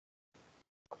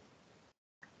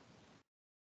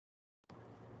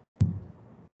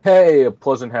Hey, a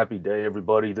pleasant, happy day,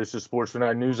 everybody. This is Sports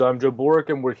Tonight News. I'm Joe Boric,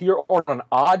 and we're here on an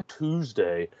odd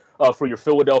Tuesday for your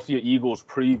Philadelphia Eagles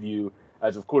preview.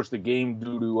 As, of course, the game,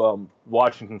 due to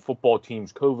Washington football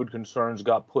team's COVID concerns,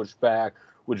 got pushed back,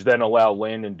 which then allowed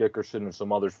Landon Dickerson and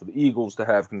some others for the Eagles to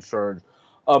have concerns.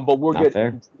 But Not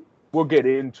fair. we'll get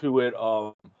into it.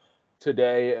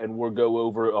 Today, and we'll go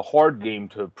over a hard game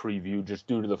to preview just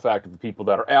due to the fact of the people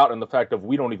that are out and the fact of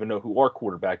we don't even know who our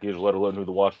quarterback is, let alone who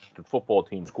the Washington football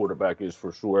team's quarterback is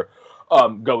for sure,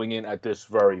 going in at this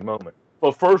very moment.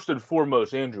 But first and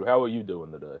foremost, Andrew, how are you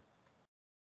doing today?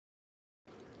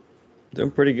 Doing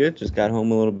pretty good. Just got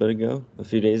home a little bit ago, a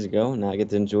few days ago, and now I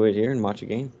get to enjoy it here and watch a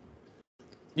game.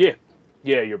 Yeah,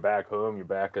 yeah, you're back home. You're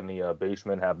back in the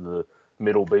basement, having the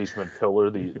middle basement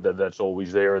pillar that's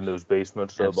always there in those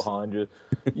basements Absolutely. behind you.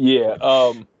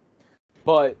 Yeah,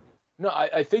 but no,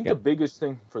 I think the Yep. biggest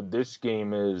thing for this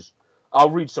game is I'll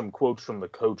read some quotes from the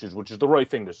coaches, which is the right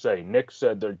thing to say. Nick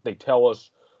said they tell us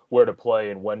where to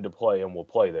play and when to play, and we'll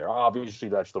play there. Obviously,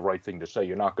 that's the right thing to say.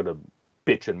 You're not going to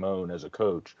bitch and moan as a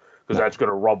coach because No. that's going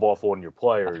to rub off on your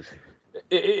players.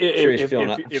 Sure he's feeling.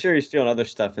 I'm If sure he's feeling other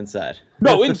stuff inside.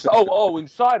 no,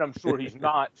 inside, I'm sure he's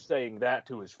not saying that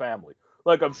to his family.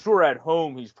 Like I'm sure at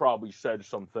home he's probably said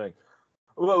something.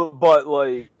 Well, but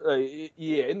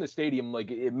yeah, in the stadium, like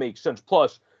it makes sense.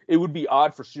 Plus, it would be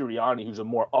odd for Sirianni, who's a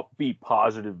more upbeat,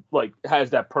 positive, like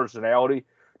has that personality,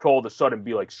 to all of a sudden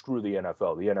be like, "Screw the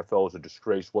NFL. The NFL is a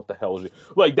disgrace. What the hell is it?"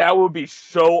 Like that would be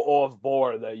so off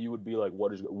bar that you would be like,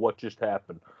 What just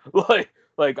happened?"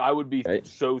 Like I would be Right.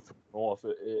 so thrown off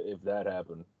if that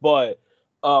happened. But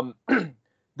um,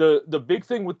 the big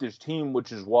thing with this team,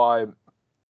 which is why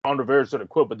on Rivera said a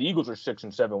quote, but the Eagles are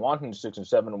 6-7, Washington's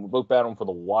 6-7, and we're both battling for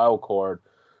the wild card.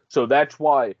 So that's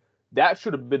why that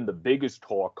should have been the biggest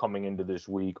talk coming into this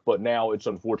week. But now it's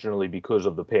unfortunately because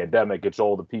of the pandemic, it's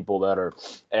all the people that are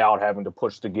out having to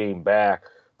push the game back.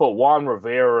 But Juan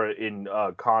Rivera in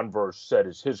Converse said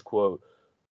as his quote,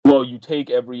 well, you take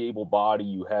every able body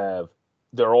you have.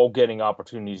 They're all getting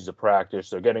opportunities to practice.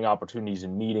 They're getting opportunities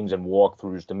in meetings and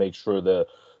walkthroughs to make sure they're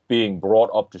being brought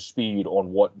up to speed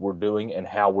on what we're doing and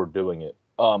how we're doing it.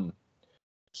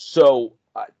 So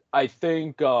I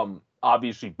think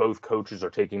obviously both coaches are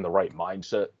taking the right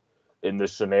mindset in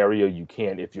this scenario. You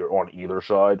can't, if you're on either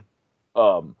side,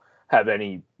 um, have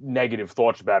any negative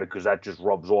thoughts about it because that just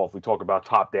rubs off. We talked about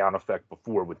top down effect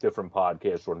before with different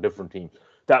podcasts or different teams.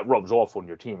 That rubs off on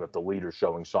your team if the leader's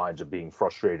showing signs of being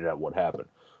frustrated at what happened.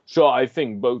 So I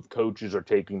think both coaches are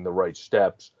taking the right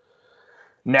steps.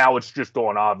 Now it's just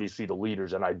on obviously the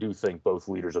leaders, and I do think both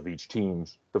leaders of each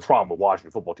teams. The problem with Washington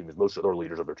football team is most of their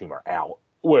leaders of their team are out.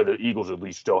 Where the Eagles at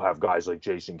least still have guys like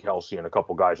Jason Kelsey and a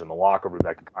couple guys in the locker room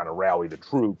that can kind of rally the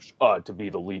troops to be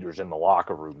the leaders in the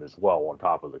locker room as well, on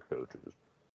top of the coaches.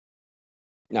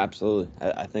 Absolutely.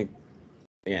 I think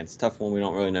again it's a tough one. We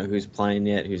don't really know who's playing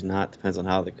yet, who's not. Depends on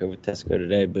how the COVID tests go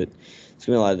today, but it's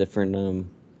gonna be a lot of different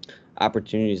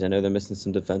opportunities. I know they're missing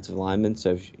some defensive linemen,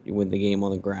 so if you win the game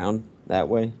on the ground that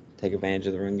way, take advantage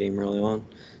of the run game early on.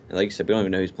 And like you said, we don't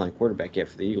even know who's playing quarterback yet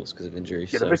for the Eagles because of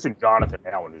injuries. Yeah, they're So missing Jonathan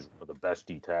Allen, who's one of the best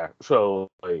D tack. So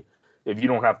like, if you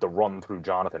don't have to run through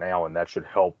Jonathan Allen, that should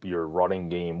help your running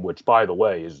game, which, by the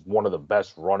way, is one of the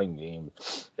best running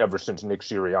games ever since Nick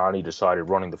Sirianni decided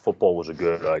running the football was a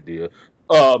good idea.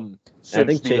 and I Since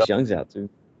think the Chase Young's out too.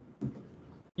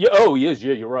 Yeah, oh, he is.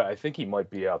 Yeah, you're right. I think he might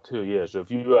be out too. Yeah, so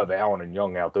if you have Allen and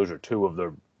Young out, those are two of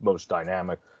the most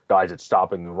dynamic guys at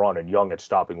stopping the run, and Young at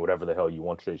stopping whatever the hell you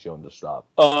want Chase Young to stop.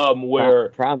 Where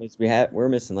Problem is we're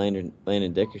missing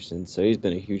Landon Dickerson, so he's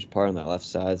been a huge part on that left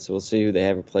side. So we'll see who they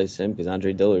have replace him because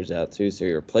Andre Diller's out too. So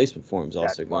your replacement for him is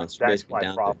also gone. So you're that's basically my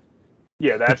down to problem.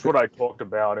 Yeah, that's what I talked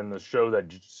about in the show that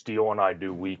Steele and I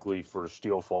do weekly for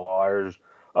Steel Flyers.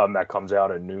 That comes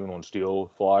out at noon on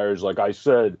Steel Flyers. Like I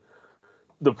said,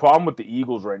 the problem with the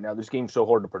Eagles right now, this game's so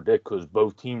hard to predict because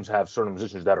both teams have certain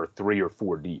positions that are 3 or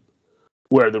 4 deep.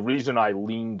 Where the reason I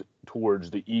leaned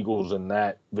towards the Eagles in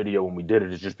that video when we did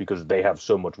it is just because they have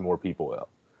so much more people out.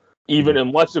 Even Mhm.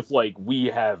 unless if like we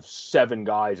have 7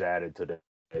 guys added today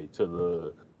to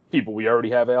the people we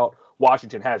already have out.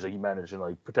 Washington has a, you mentioned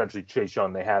like potentially Chase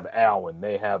Young. They have Allen.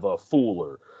 They have a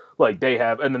Fuller. Like they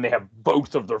have, and then they have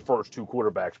both of their first 2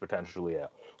 quarterbacks potentially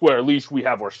out. Where at least we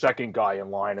have our second guy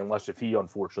in line, unless if he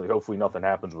unfortunately, hopefully nothing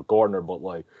happens with Gardner, but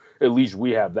like at least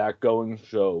we have that going.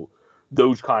 So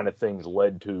those kind of things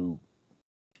led to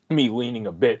me leaning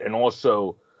a bit, and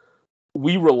also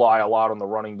we rely a lot on the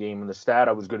running game. And the stat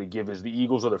I was going to give is the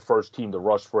Eagles are the first team to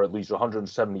rush for at least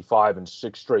 175 in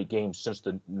 6 straight games since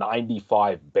the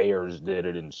 95 Bears did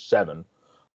it in 7.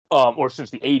 Or since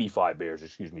the 85 Bears,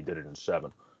 excuse me, did it in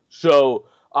 7. So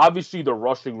obviously they're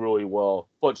rushing really well,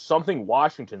 but something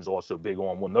Washington's also big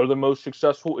on when they're the most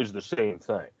successful is the same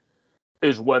thing,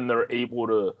 is when they're able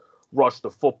to rush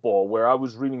the football. Where I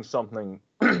was reading something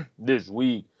this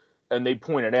week, and they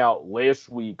pointed out last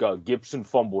week Gibson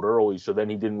fumbled early, so then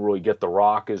he didn't really get the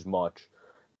rock as much,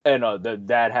 and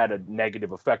that had a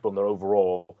negative effect on the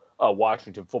overall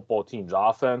Washington football team's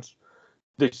offense.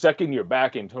 The second year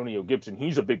back, Antonio Gibson,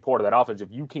 he's a big part of that offense.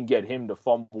 If you can get him to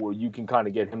fumble, or you can kind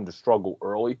of get him to struggle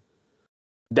early,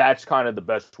 that's kind of the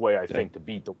best way, I think, to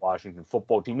beat the Washington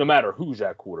football team, no matter who's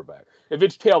at quarterback. If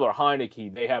it's Taylor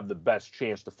Heinicke, they have the best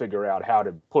chance to figure out how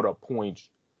to put up points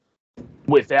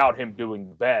without him doing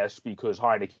the best, because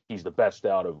Heinicke's the best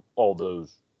out of all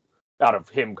those, out of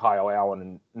him, Kyle Allen,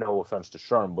 and no offense to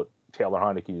Sherm, but Taylor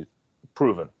Heinicke is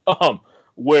proven.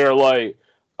 Where, like,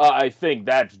 I think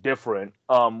that's different,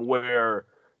 where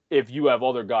if you have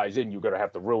other guys in, you're going to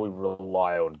have to really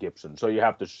rely on Gibson. So you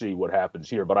have to see what happens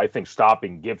here. But I think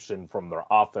stopping Gibson from their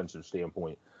offensive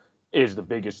standpoint is the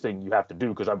biggest thing you have to do,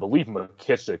 because I believe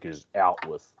McKissick is out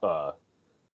with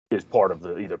is part of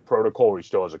the either protocol, or he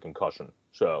still has a concussion.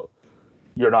 So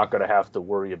you're not going to have to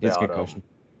worry about concussion.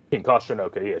 Concussion,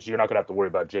 okay, yeah. So you're not going to have to worry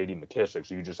about J.D. McKissick.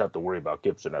 So you just have to worry about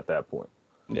Gibson at that point.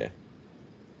 Yeah.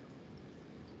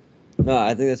 No,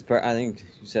 I think I think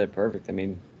you said it perfect. I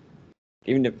mean,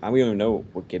 even if we don't even know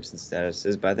what Gibson's status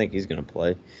is, but I think he's going to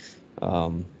play.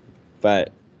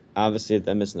 But obviously, if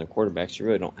they're missing their quarterbacks, you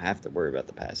really don't have to worry about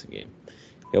the passing game.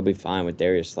 He'll be fine with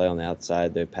Darius Slay on the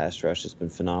outside. Their pass rush has been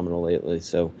phenomenal lately.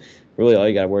 So, really, all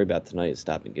you got to worry about tonight is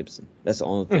stopping Gibson. That's the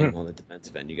only thing on the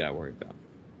defensive end you got to worry about.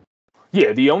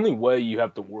 Yeah, the only way you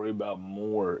have to worry about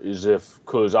more is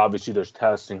because obviously there's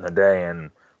testing today, and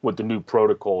with the new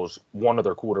protocols, one of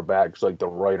their quarterbacks, like the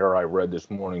writer I read this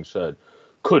morning said,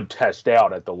 could test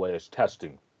out at the last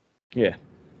testing. Yeah.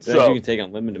 So you can take a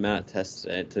limited amount of tests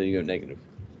until you go negative.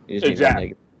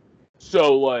 Exactly.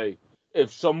 So, like,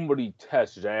 if somebody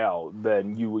tests out,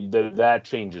 then that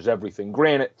changes everything.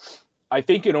 Granted, I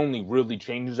think it only really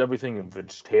changes everything if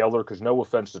it's Taylor, because no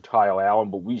offense to Kyle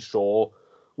Allen, but we saw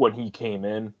when he came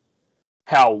in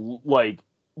how, like,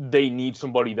 they need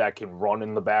somebody that can run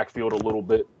in the backfield a little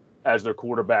bit as their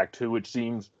quarterback too, it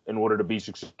seems, in order to be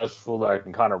successful, that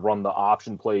can kind of run the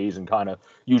option plays and kind of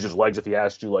use his legs if he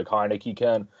has to, like Heinicke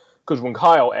can. Because when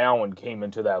Kyle Allen came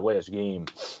into that last game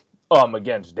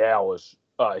against Dallas,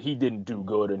 he didn't do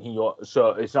good, and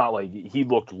so it's not like he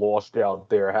looked lost out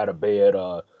there, had a bad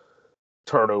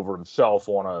turnover himself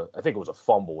on I think it was a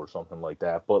fumble or something like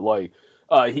that. But like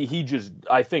he just,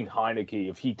 I think Heinicke,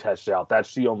 if he tests out,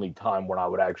 that's the only time when I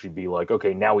would actually be like,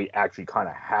 okay, now we actually kind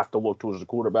of have to look towards the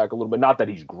quarterback a little bit. Not that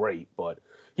he's great, but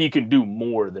he can do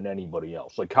more than anybody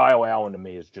else. Like Kyle Allen to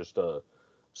me is just a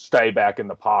stay back in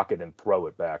the pocket and throw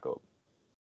it back up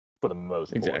for the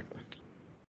most part. Exactly.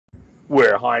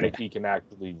 Where Heinicke can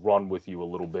actually run with you a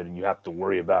little bit, and you have to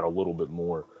worry about a little bit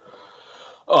more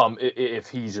if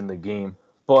he's in the game.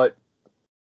 But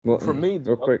for me,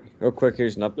 real quick,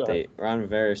 here's an update. Ron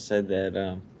Rivera said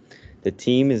that the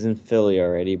team is in Philly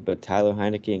already, but Tyler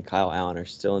Heinicke and Kyle Allen are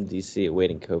still in D.C.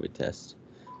 awaiting COVID tests.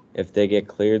 If they get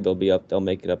cleared, they'll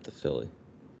make it up to Philly.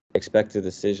 Expect a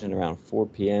decision around 4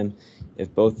 p.m.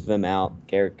 If both of them out,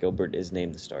 Garrett Gilbert is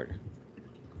named the starter.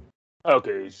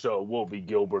 Okay, so will be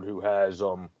Gilbert, who has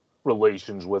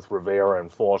relations with Rivera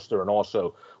and Foster, and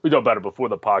also we talked about it before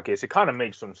the podcast. It kind of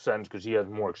makes some sense because he has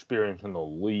more experience in the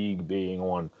league, being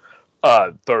on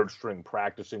third string,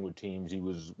 practicing with teams. He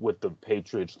was with the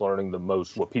Patriots, learning the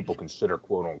most, what people consider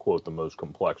quote unquote the most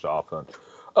complex offense.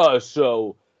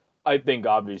 So I think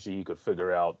obviously he could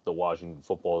figure out the Washington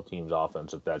football team's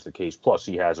offense if that's the case. Plus,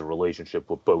 he has a relationship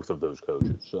with both of those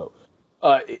coaches, so.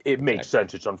 It makes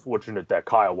sense. It's unfortunate that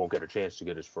Kyle won't get a chance to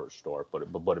get his first start, but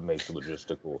it makes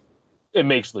logistical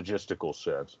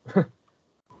sense.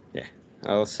 Yeah,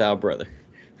 oh, Sal brother.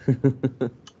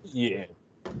 Yeah,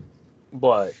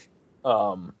 but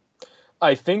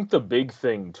I think the big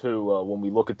thing too, when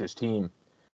we look at this team,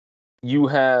 you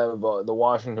have the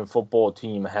Washington football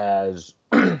team has.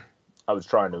 I was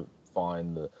trying to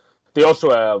find They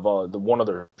also have one of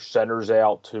their centers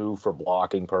out too for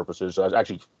blocking purposes. So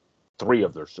actually.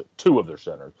 Two of their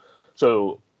centers.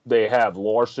 So they have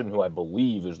Larson, who I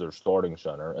believe is their starting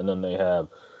center, and then they have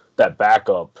that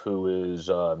backup who is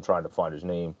I'm trying to find his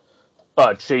name.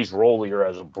 Chase Rollier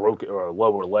has a broken or a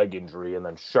lower leg injury, and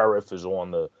then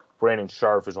Brandon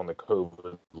Scherff is on the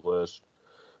COVID list.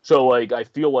 So like I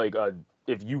feel like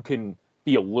if you can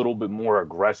be a little bit more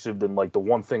aggressive than like the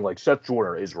one thing, like Seth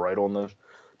Joyner is right on this.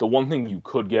 The one thing you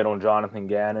could get on Jonathan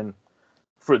Gannon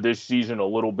for this season a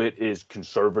little bit is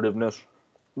conservativeness.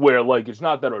 where like it's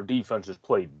not that our defense has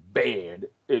played bad.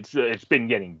 It's been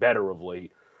getting better of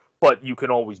late, but you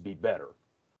can always be better.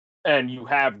 And you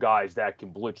have guys that can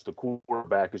blitz the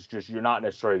quarterback. It's just you're not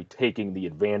necessarily taking the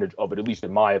advantage of it, at least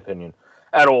in my opinion,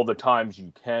 at all the times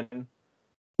you can.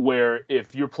 Where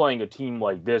if you're playing a team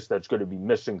like this that's going to be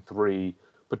missing 3,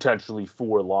 potentially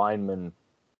 4 linemen,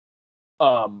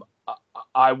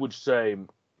 I would say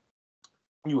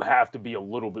you have to be a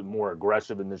little bit more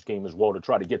aggressive in this game as well to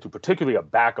try to get to particularly a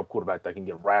backup quarterback that can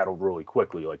get rattled really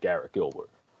quickly like Garrett Gilbert.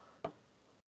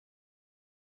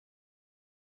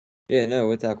 Yeah, no,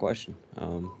 without question.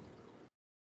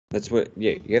 That's what,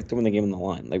 yeah, you have to win the game on the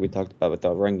line. Like we talked about with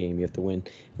the run game, you have to win.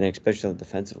 And then especially on the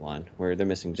defensive line, where they're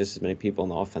missing just as many people on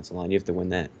the offensive line, you have to win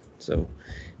that. So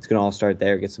it's going to all start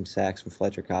there, get some sacks from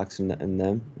Fletcher Cox and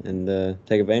them, and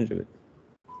take advantage of it.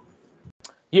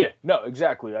 Yeah, no,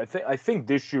 exactly. I think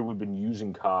this year we've been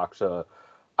using Cox.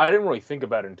 I didn't really think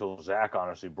about it until Zach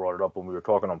honestly brought it up when we were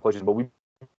talking on places, but we've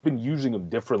been using him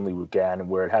differently with Gannon,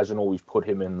 where it hasn't always put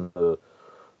him in the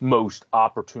most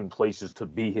opportune places to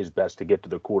be his best to get to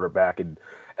the quarterback and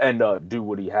do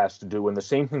what he has to do. And the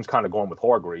same thing's kind of going with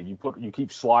Hargrave. You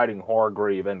keep sliding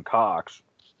Hargrave and Cox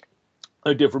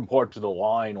at different parts of the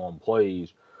line on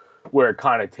plays where it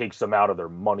kind of takes them out of their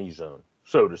money zone,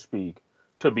 so to speak,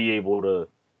 to be able to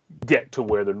get to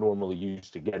where they're normally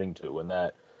used to getting to. And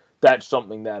that's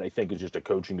something that I think is just a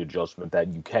coaching adjustment that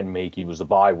you can make. It was the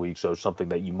bye week, so it's something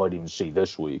that you might even see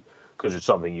this week because it's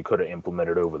something you could have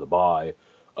implemented over the bye.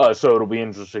 So it'll be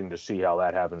interesting to see how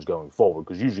that happens going forward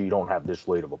because usually you don't have this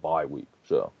late of a bye week.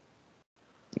 So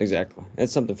exactly,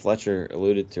 that's something Fletcher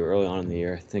alluded to early on in the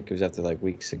year. I think it was after like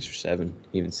week 6 or 7.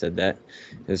 He even said that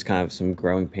there's kind of some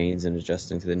growing pains in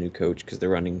adjusting to the new coach because they're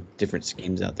running different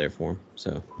schemes out there for him.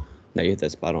 So now you hit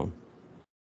that spot on.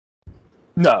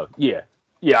 No, yeah.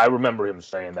 I remember him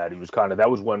saying that. He was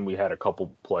that was when we had a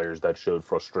couple players that showed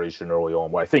frustration early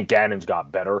on. Well, I think Gannon's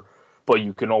got better, but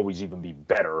you can always even be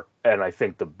better. And I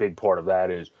think the big part of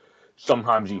that is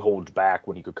sometimes he holds back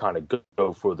when he could kind of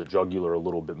go for the jugular a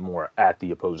little bit more at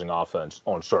the opposing offense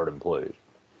on certain plays.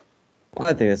 Well,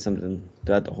 I think that's something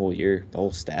that the whole year, the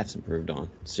whole staff's improved on.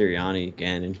 Sirianni,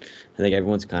 Gannon, I think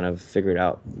everyone's kind of figured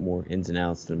out more ins and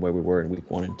outs than where we were in week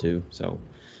 1 and 2. So,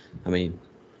 I mean,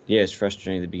 yeah, it's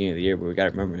frustrating at the beginning of the year, but we got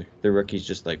to remember they're rookies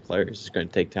just like players. It's going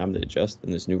to take time to adjust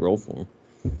in this new role for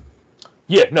them.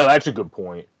 Yeah, no, that's a good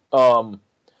point.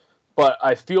 But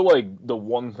I feel like the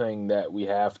one thing that we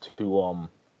have to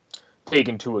take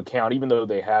into account, even though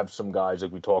they have some guys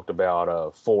like we talked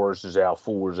about, Forrest is out,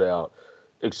 Fuller's out,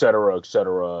 et cetera, et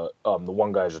cetera. The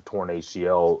one guy's a torn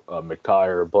ACL,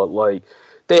 McTire, but like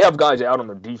they have guys out on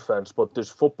their defense, but this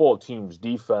football team's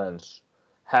defense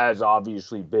has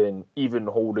obviously been even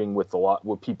holding with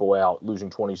people out, losing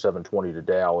 27-20 to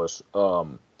Dallas,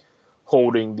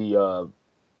 holding the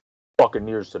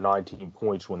Buccaneers to 19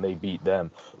 points when they beat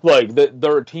them. Like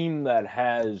they're a team that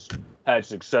has had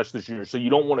success this year, so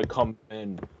you don't want to come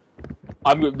in.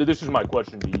 This is my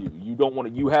question to you. You don't want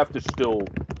to. You have to still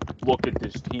look at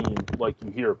this team like you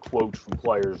hear quotes from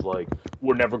players like,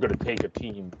 "We're never going to take a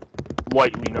team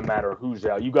lightly, no matter who's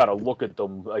out." You got to look at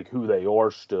them like who they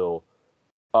are still.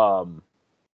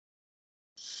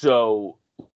 So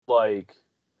like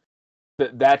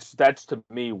that's to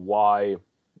me why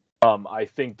I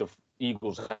think the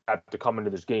Eagles have to come into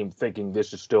this game thinking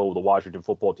this is still the Washington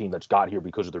football team that's got here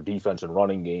because of their defense and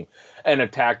running game and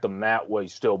attack them that way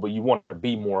still. But you want to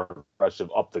be more aggressive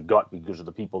up the gut because of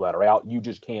the people that are out. You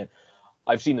just can't.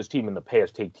 I've seen this team in the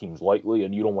past take teams lightly,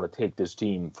 and you don't want to take this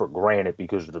team for granted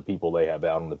because of the people they have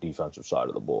out on the defensive side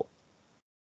of the ball.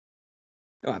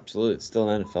 Oh, absolutely. It's still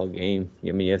an NFL game.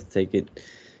 I mean, you have to take it.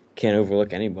 Can't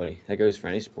overlook anybody. That goes for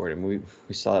any sport. I mean,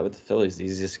 we saw that with the Phillies, the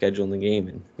easiest schedule in the game,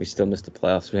 and we still missed the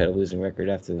playoffs. We had a losing record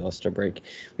after the All-Star break.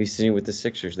 We've seen it with the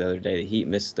Sixers the other day. The Heat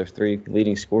missed their 3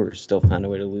 leading scorers, still found a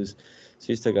way to lose. So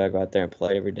you still got to go out there and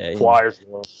play every day. Flyers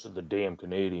lost to the damn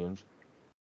Canadians.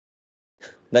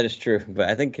 That is true, but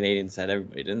I think Canadians had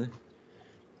everybody, didn't they?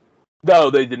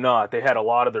 No, they did not. They had a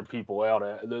lot of their people out.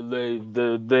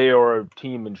 They are a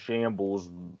team in shambles,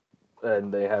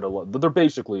 and they had a lot. They're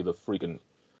basically the freaking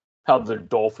how the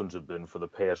Dolphins have been for the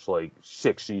past like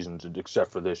 6 seasons,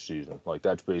 except for this season. Like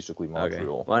that's basically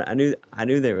Montreal. Okay. Well, I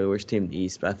knew they were the worst team in the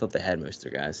East, but I thought they had most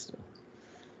of their guys still.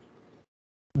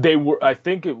 They were. I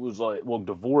think it was like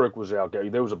Dvorak was out there.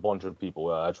 There was a bunch of people.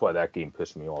 That's why that game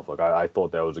pissed me off. Like I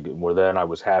thought that was a good. Well, then I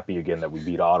was happy again that we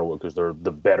beat Ottawa because they're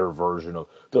the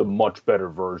much better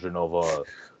version of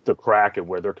the Kraken,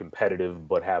 where they're competitive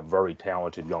but have very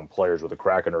talented young players. With the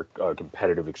Kraken are a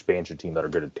competitive expansion team that are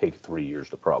going to take 3 years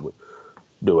to probably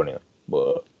do anything.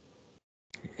 But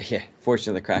Yeah,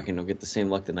 fortunately, the Kraken don't get the same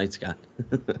luck the Knights got.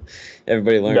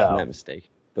 Everybody learned from No. that mistake.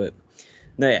 But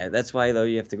no, yeah, that's why though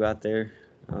you have to go out there,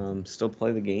 still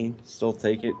play the game, still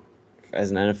take it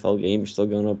as an NFL game. You're still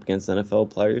going up against NFL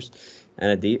players,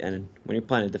 and when you're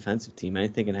playing a defensive team,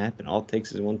 anything can happen. All it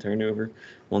takes is one turnover,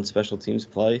 one special teams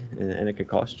play, and it could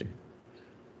cost you.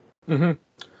 Hmm.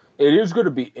 It is going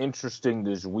to be interesting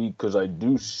this week because I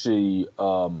do see.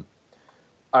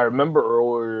 I remember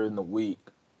earlier in the week,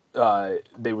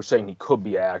 they were saying he could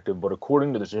be active, but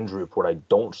according to this injury report, I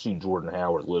don't see Jordan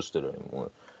Howard listed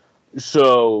anymore.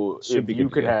 So Should if be good you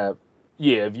to can go. have,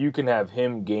 yeah, if you can have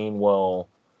him, Gainwell,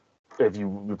 if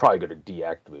you're probably going to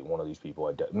deactivate one of these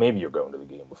people, maybe you're going to the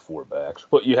game with four backs,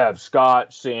 but you have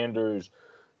Scott, Sanders,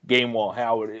 Gainwell,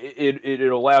 Howard. It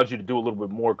allows you to do a little bit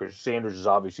more because Sanders is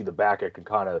obviously the back that can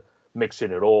kind of mix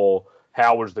in it all.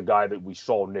 Howard's the guy that we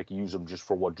saw Nick use him just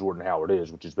for what Jordan Howard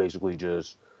is, which is basically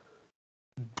just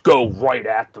go right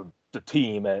at the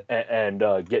team and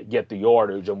get the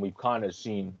yardage. And we've kind of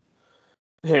seen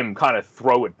him kind of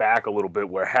throw it back a little bit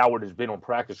where Howard has been on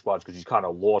practice squads because he's kind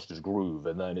of lost his groove.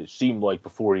 And then it seemed like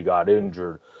before he got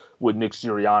injured with Nick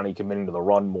Sirianni committing to the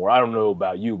run more, I don't know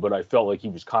about you, but I felt like he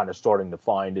was kind of starting to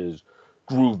find his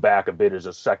groove back a bit as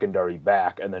a secondary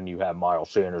back. And then you have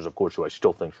Miles Sanders, of course, who I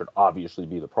still think should obviously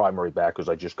be the primary back because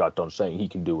I just got done saying he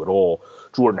can do it all.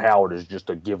 Jordan Howard is just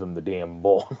to give him the damn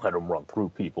ball and let him run through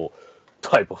people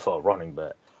type of running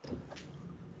back.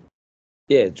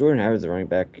 Yeah, Jordan Howard's the running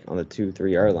back on the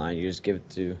 2-3 yard line. You just give it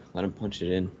to let him punch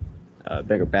it in.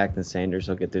 Bigger back than Sanders.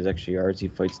 He'll get those extra yards. He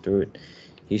fights through it.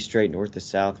 He's straight north to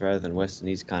south rather than west and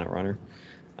east kind of runner.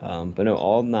 But no,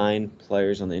 all 9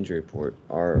 players on the injury report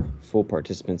are full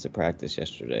participants at practice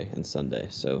yesterday and Sunday.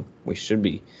 So we should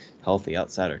be healthy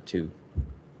outside our 2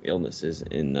 illnesses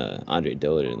in Andre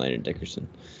Dillard and Landon Dickerson.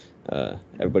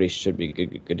 Everybody should be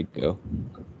good to go.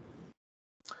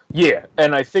 Yeah,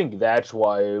 and I think that's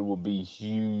why it would be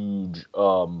huge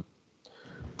to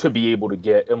be able to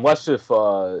get, unless if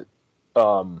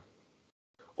um,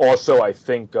 also I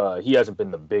think he hasn't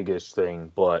been the biggest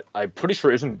thing, but I'm pretty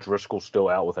sure isn't Driscoll still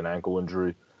out with an ankle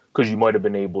injury because you might have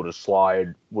been able to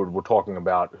slide. We're talking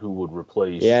about who would Yeah,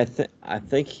 replace I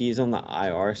think he's on the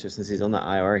IR. So since he's on the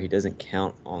IR, he doesn't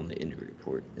count on the injury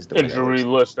report. Is the way that injury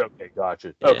works. list. Okay,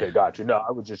 gotcha. Yeah, Okay, gotcha. No,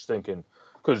 I was just thinking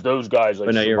because those guys like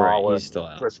but no, you're right. Shamala He's and still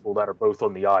out. Driscoll that are both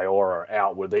on the IR are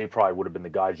out, where they probably would have been the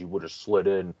guys you would have slid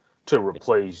in to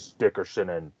replace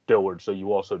Dickerson and Dillard. So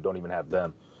you also don't even have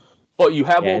them. But you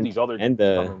have Yeah, all these other and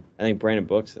guys coming. I think Brandon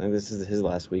Brooks. I think this is his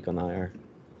last week on the IR.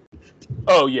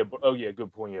 Oh yeah,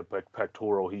 good point. Yeah,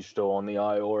 pectoral, he's still on the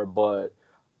IR, but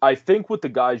I think with the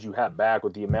guys you have back,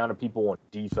 with the amount of people on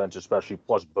defense, especially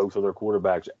plus both of their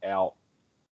quarterbacks out,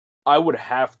 I would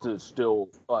have to still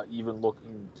even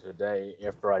looking today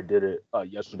after I did it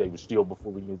yesterday with Steel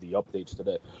before we knew the updates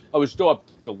today. I would still have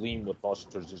to lean with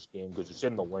Busters this game because it's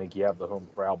in the link. You have the home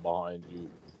crowd behind you.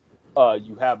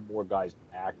 You have more guys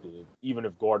active. Even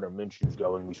if Gardner Minshew's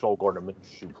going, we saw Gardner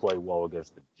Minshew play well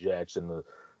against the Jets, and the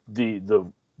the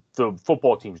the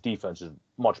football team's defense is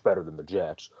much better than the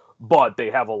Jets, but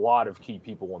they have a lot of key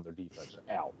people on their defense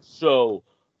out. So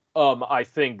I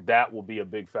think that will be a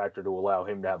big factor to allow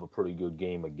him to have a pretty good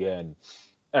game again,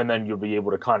 and then you'll be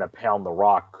able to kind of pound the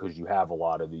rock because you have a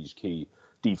lot of these key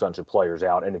defensive players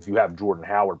out, and if you have Jordan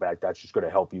Howard back, that's just going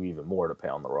to help you even more to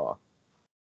pound the rock.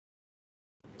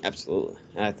 Absolutely,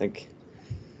 and I think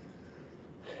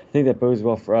that bodes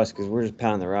well for us because we're just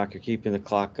pounding the rock. You're keeping the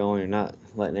clock going. You're not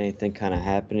letting anything kind of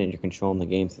happen, and you're controlling the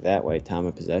game through that way. Time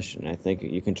of possession. I think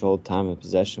you control time of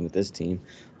possession with this team,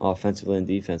 offensively and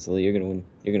defensively. You're gonna win.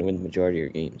 You're gonna win the majority of your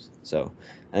games. So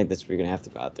I think that's what you're gonna have to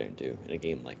go out there and do in a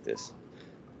game like this.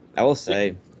 I will say,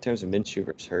 in terms of Minshew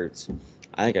versus Hurts,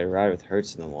 I think I'd ride with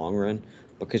Hurts in the long run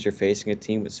because you're facing a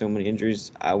team with so many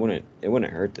injuries. It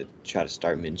wouldn't hurt to try to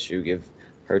start Minshew, give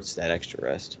Hurts that extra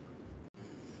rest.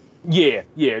 Yeah,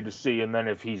 to see, and then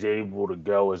if he's able to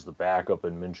go as the backup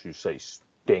and Minshew say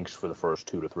stinks for the first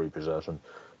 2 to 3 possessions,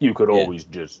 you could Yeah. always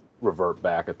just revert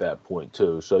back at that point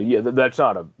too. So yeah, that's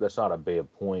not a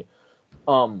bad point.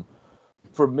 Um,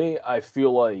 for me, I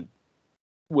feel like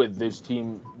with this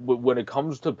team, when it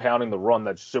comes to pounding the run,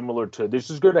 that's similar to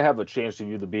this is going to have a chance of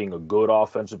either being a good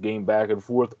offensive game back and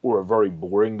forth or a very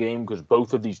boring game because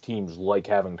both of these teams like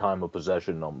having time of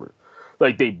possession numbers.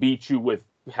 Like they beat you with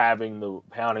having the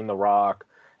pounding the rock,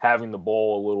 having the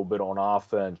ball a little bit on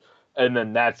offense, and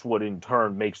then that's what in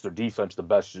turn makes their defense the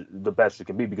best it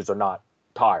can be because they're not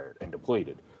tired and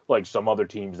depleted like some other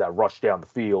teams that rush down the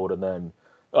field and then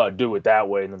do it that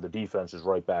way, and then the defense is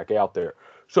right back out there.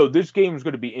 So this game is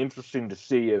going to be interesting to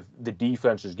see if the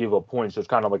defenses give up points. So it's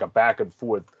kind of like a back and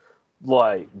forth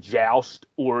like joust,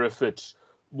 or if it's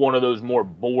one of those more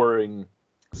boring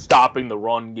stopping the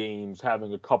run games,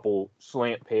 having a couple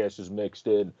slant passes mixed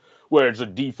in, where it's a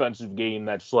defensive game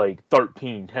that's like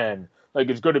 13-10. Like,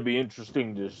 it's going to be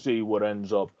interesting to see what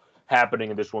ends up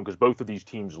happening in this one, because both of these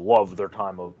teams love their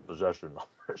time of possession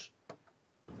numbers.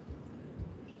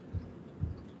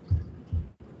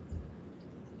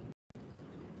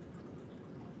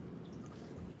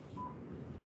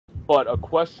 But a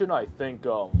question I think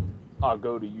I'll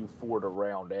go to you for to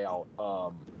round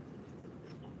out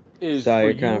is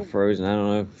Sorry, for you're kind you. of frozen. I don't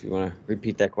know if you want to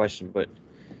repeat that question, but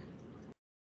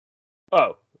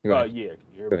Oh, go ahead. yeah. Can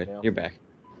you hear Go me ahead. now? You're back.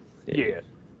 Yeah.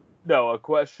 No, a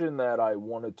question that I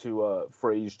wanted to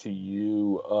phrase to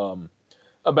you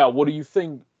about what do you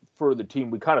think for the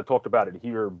team? We kind of talked about it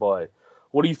here, but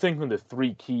what do you think of the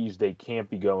three keys they can't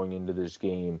be going into this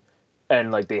game,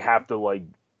 and like they have to like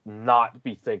not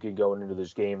be thinking going into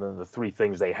this game, and the three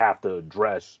things they have to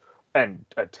address and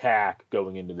attack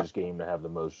going into this game to have the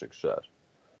most success?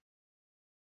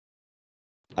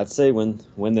 I'd say win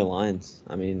the lines.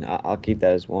 I mean, I'll keep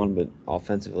that as one, but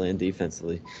offensively and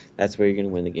defensively, that's where you're going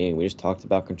to win the game. We just talked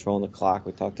about controlling the clock.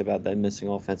 We talked about that missing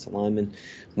offensive lineman,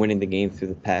 winning the game through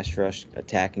the pass rush,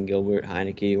 attacking Gilbert,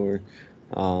 Heineke, or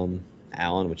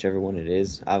Allen, whichever one it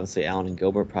is. Obviously, Allen and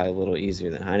Gilbert probably a little easier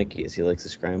than Heineke, as he likes to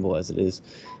scramble as it is.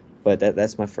 But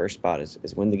that's my first spot is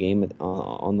win the game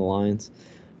on the lines.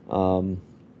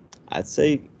 I'd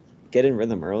say get in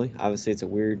rhythm early. Obviously, it's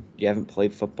you haven't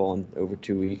played football in over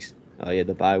 2 weeks. You had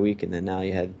the bye week, and then now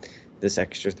you had this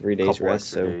extra 3 days Couple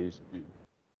rest. extra days.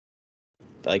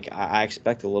 Like, I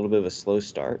expect a little bit of a slow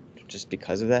start just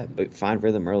because of that, but find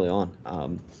rhythm early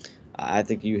on. I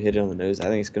think you hit it on the nose. I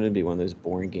think it's going to be one of those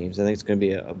boring games. I think it's going to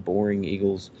be a boring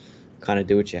Eagles kind of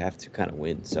do what you have to kind of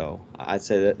win. So I'd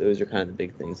say that those are kind of the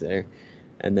big things there.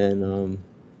 And then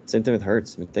same thing with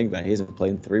Hurts. I mean, think about it. He hasn't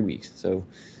played in 3 weeks. So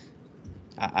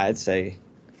I'd say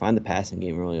find the passing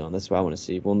game early on. That's what I want to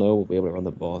see. We'll know we'll be able to run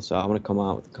the ball. So I want to come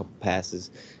out with a couple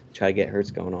passes, try to get Hurts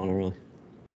going on early.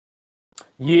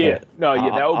 Yeah, But no, yeah,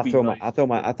 that would I'll be throw nice. I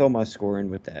throw my score in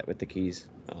with the keys.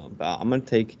 But I'm gonna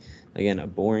take again a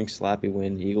boring, sloppy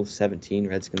win. Eagles 17,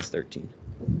 Redskins 13.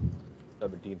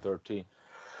 17-13.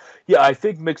 Yeah, I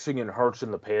think mixing in Hurts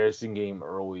in the passing game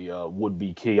early would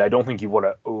be key. I don't think you want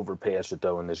to overpass it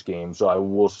though in this game, so I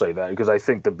will say that because I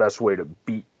think the best way to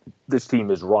beat this team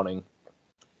is running.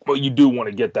 But you do want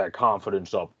to get that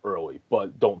confidence up early,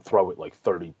 but don't throw it like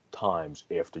 30 times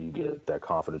after you get that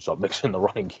confidence up. Mixing the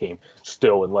running game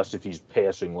still, unless if he's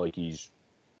passing like he's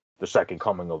the second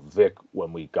coming of Vic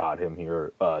when we got him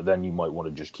here, then you might want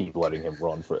to just keep letting him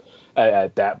run for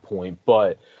at that point.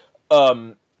 But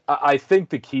I think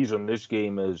the keys on this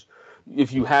game is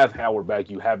if you have Howard back,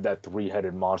 you have that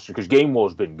three-headed monster. Because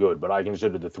Gainwell's been good, but I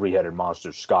consider the three-headed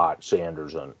monster Scott,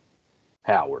 Sanders, and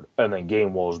Howard. And then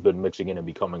Gainwell's been mixing in and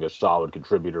becoming a solid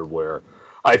contributor where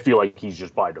I feel like he's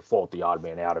just by default the odd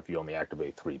man out if you only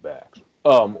activate three backs.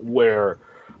 Where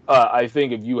I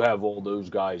think if you have all those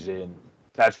guys in,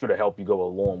 that's going to help you go a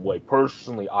long way.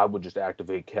 Personally, I would just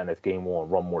activate Kenneth Gainwell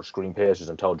and run more screen passes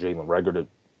and tell Jalen Reagor to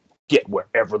get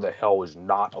wherever the hell is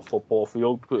not a football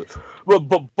field. But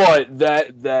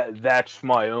that's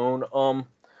my own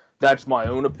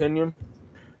opinion.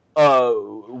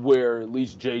 Where at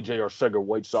least JJ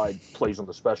Arcega-Whiteside plays on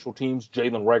the special teams.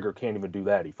 Jalen Reagor can't even do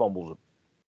that. He fumbles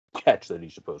a catch that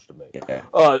he's supposed to make. Yeah.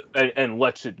 And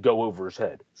lets it go over his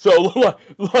head. So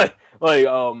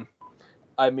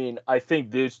I mean, I think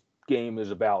this game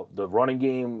is about the running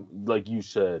game, like you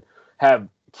said, have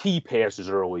key passes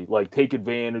early, like take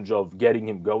advantage of getting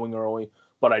him going early,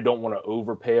 but I don't want to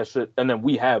overpass it. And then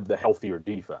we have the healthier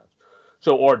defense.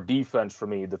 So our defense for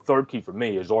me, the third key for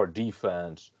me is our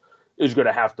defense is going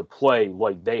to have to play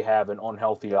like they have an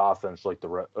unhealthy offense, like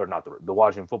the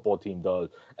Washington football team does,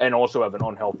 and also have an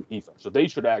unhealthy defense. So they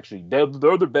should actually they're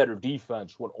the better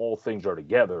defense when all things are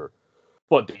together.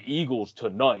 But the Eagles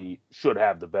tonight should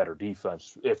have the better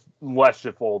defense, if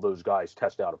all those guys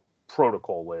test out a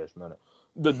protocol last minute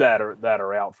that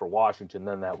are out for Washington,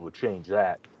 then that would change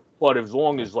that. But as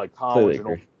long as like Collins and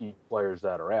all the players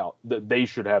that are out, they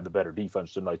should have the better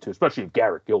defense tonight too, especially if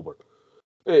Garrett Gilbert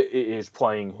is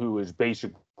playing, who is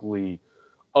basically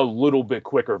a little bit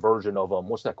quicker version of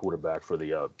what's that quarterback for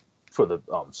the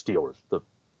Steelers,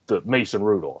 the Mason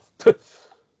Rudolph.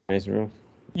 Mason Rudolph.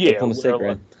 Yeah,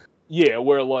 yeah,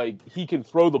 where like he can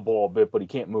throw the ball a bit, but he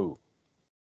can't move.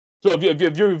 So if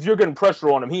you're getting pressure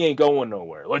on him, he ain't going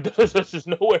nowhere. Like there's just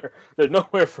nowhere. There's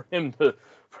nowhere for him to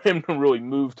really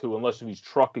move to unless if he's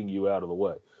trucking you out of the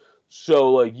way.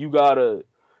 So like you gotta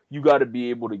you got to be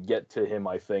able to get to him,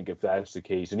 I think, if that's the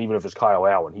case. And even if it's Kyle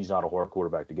Allen, he's not a hard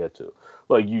quarterback to get to.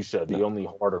 Like you said, the only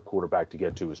harder quarterback to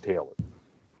get to is Taylor.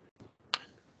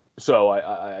 So,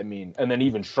 I mean, and then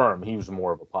even Sherm, he was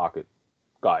more of a pocket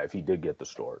guy if he did get the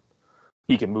start.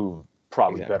 He can move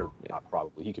probably better. Not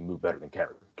probably. He can move better than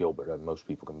Garrett Gilbert. Most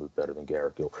people can move better than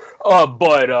Garrett Gilbert.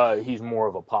 But he's more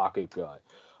of a pocket guy.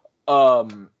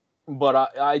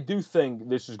 But I do think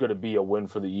this is going to be a win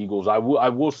for the Eagles. I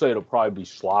will say it'll probably be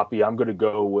sloppy. I'm going to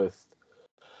go with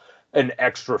an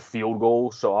extra field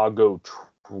goal. So I'll go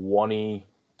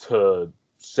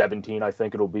 20-17. I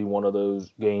think it'll be one of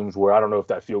those games where I don't know if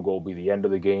that field goal will be the end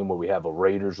of the game where we have a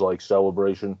Raiders-like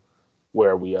celebration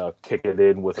where we kick it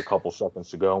in with a couple seconds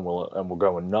to go and we're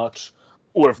going nuts,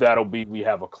 or if that'll be we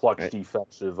have a clutch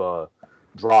defensive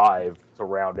drive to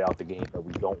round out the game that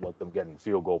we don't let them get in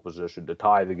field goal position to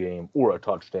tie the game or a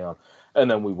touchdown,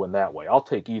 and then we win that way. I'll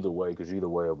take either way because either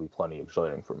way will be plenty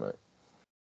exciting for me.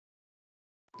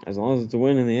 As long as it's a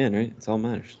win in the end, right? That's all that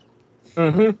matters.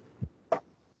 Mm-hmm.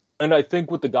 And I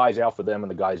think with the guys out for them and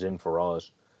the guys in for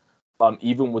us,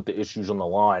 even with the issues on the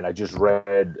line, I just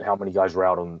read how many guys were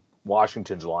out on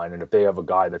Washington's line, and if they have a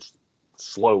guy that's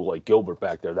slow like Gilbert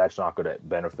back there, that's not going to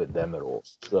benefit them at all.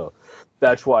 So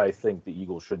that's why I think the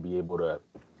Eagles should be able to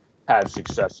have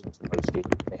success in tonight's game.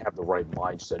 They have the right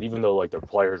mindset, even though like their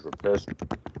players were pissed.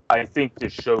 I think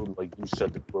this showed, like you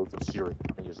said, the growth of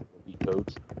Sirianni as a rookie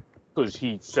coach because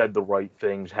he said the right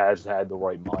things, has had the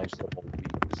right mindset all week.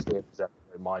 The staff has had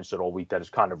the right mindset all week that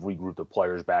has kind of regrouped the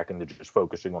players back into just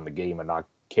focusing on the game and not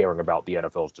caring about the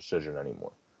NFL's decision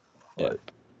anymore. Yeah.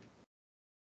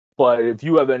 But if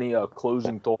you have any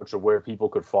closing thoughts or where people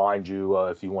could find you,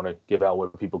 if you want to give out where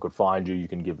people could find you, you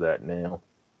can give that now.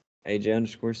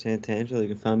 AJ_Santangelo. You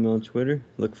can find me on Twitter.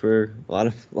 Look for a lot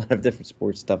of different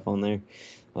sports stuff on there.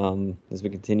 As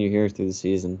we continue here through the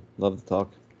season, love to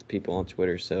talk to people on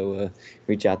Twitter. So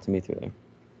reach out to me through there.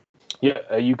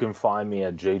 Yeah, you can find me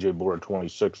at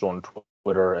JJBoard26 on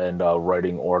Twitter and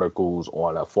writing articles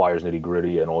on Flyers Nitty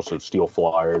Gritty and also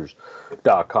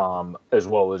SteelFlyers.com, as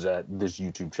well as at this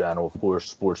YouTube channel, of course,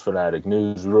 Sports Fanatic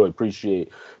News. We really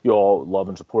appreciate you all love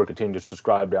and support. Continue to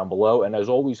subscribe down below. And as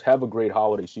always, have a great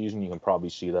holiday season. You can probably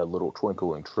see that little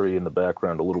twinkling tree in the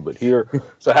background a little bit here.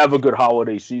 So have a good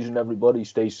holiday season, everybody.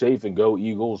 Stay safe and go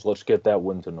Eagles. Let's get that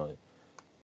win tonight.